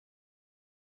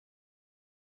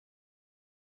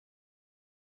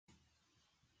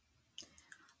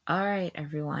All right,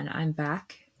 everyone, I'm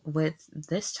back with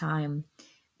this time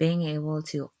being able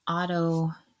to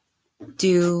auto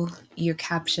do your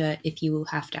CAPTCHA if you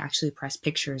have to actually press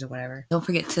pictures or whatever. Don't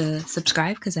forget to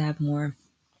subscribe because I have more of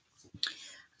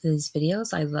these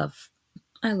videos. I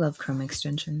love Chrome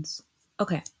extensions.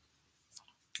 Okay.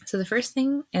 So the first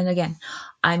thing, and again,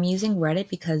 I'm using Reddit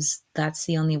because that's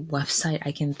the only website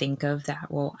I can think of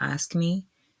that will ask me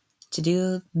to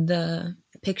do the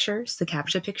pictures, the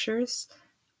CAPTCHA pictures.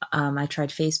 I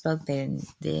tried Facebook, they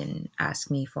didn't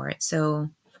ask me for it. So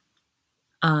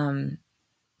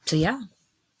yeah.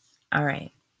 All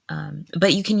right.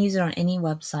 But you can use it on any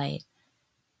website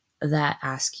that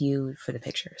asks you for the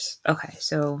pictures. Okay,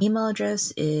 so email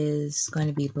address is going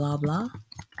to be blah blah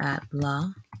at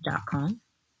blah.com.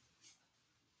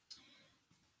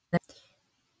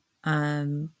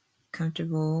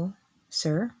 Comfortable,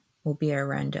 sir, will be a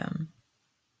random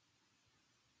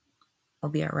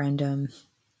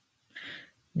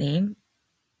name.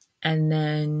 And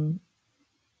then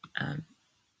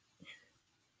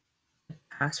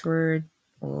password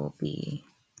will be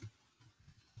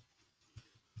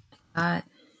that.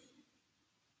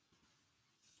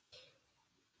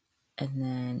 And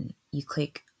then you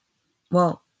click,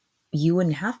 well, you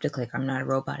wouldn't have to click I'm not a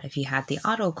robot if you had the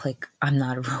auto click I'm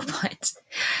not a robot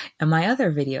in my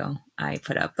other video I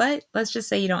put up. But let's just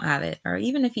say you don't have it, or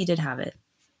even if you did have it.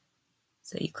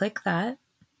 So you click that,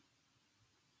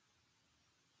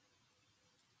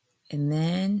 and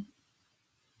then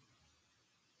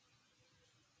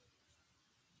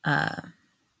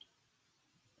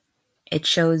it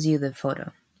shows you the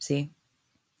photo. See?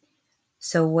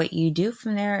 So what you do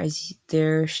from there is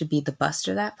there should be the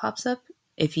buster that pops up.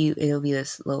 It'll be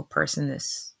this little person,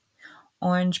 this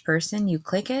orange person. You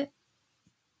click it,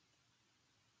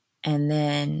 and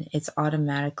then it's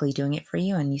automatically doing it for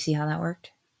you. And you see how that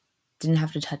worked? Didn't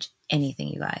have to touch anything,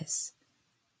 you guys.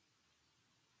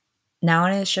 Now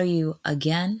I'm going to show you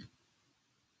again.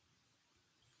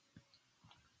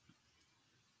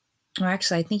 Or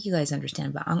actually, I think you guys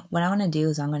understand, but what I'm going to do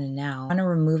is I'm going to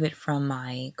remove it from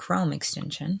my Chrome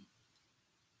extension,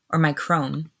 or my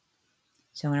Chrome.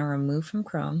 So I'm going to remove from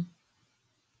Chrome.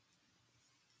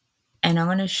 And I'm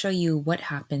going to show you what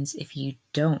happens if you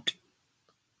don't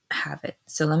have it.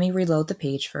 So let me reload the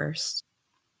page first.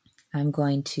 I'm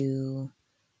going to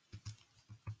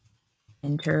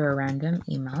enter a random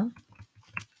email,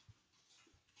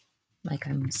 like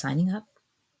I'm signing up.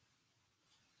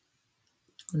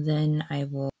 Then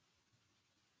I'm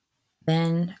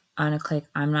going to click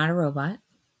I'm not a robot.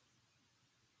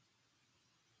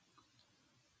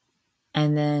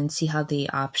 And then see how the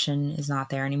option is not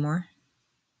there anymore.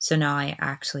 So now I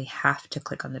actually have to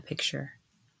click on the picture.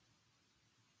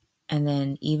 And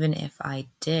then even if I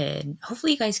did,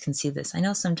 hopefully you guys can see this. I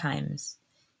know sometimes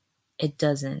it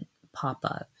doesn't pop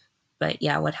up. But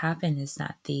yeah, what happened is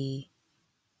that the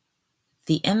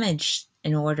image,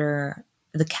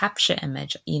 the CAPTCHA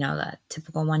image, that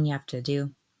typical one you have to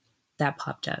do, that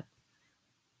popped up.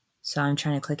 So I'm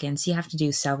trying to click in. So you have to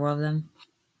do several of them.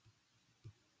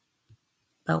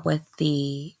 But with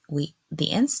the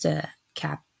Insta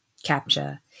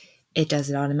CAPTCHA, it does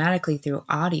it automatically through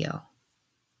audio.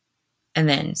 And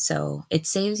then, so it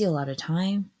saves you a lot of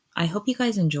time. I hope you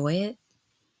guys enjoy it.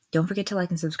 Don't forget to like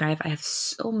and subscribe. I have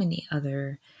so many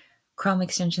other Chrome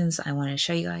extensions I want to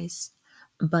show you guys.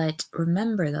 But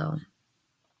remember though,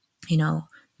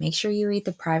 make sure you read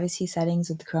the privacy settings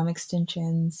with the Chrome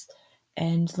extensions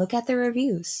and look at the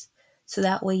reviews. So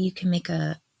that way you can make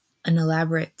an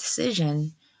elaborate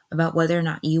decision about whether or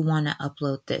not you want to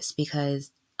upload this,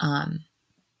 because,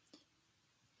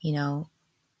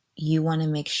 you want to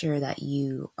make sure that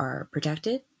you are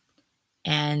protected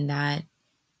and that,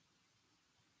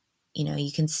 you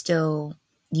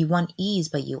want ease,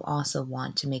 but you also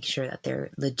want to make sure that they're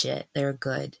legit, they're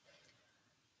good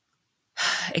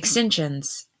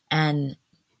extensions. And,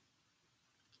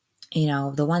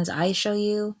 the ones I show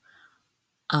you,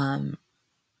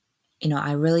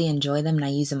 I really enjoy them and I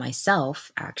use them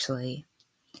myself, actually.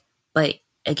 But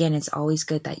again, it's always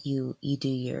good that you do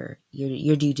your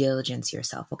due diligence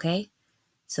yourself, okay?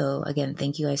 So again,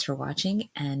 thank you guys for watching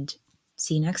and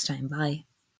see you next time. Bye.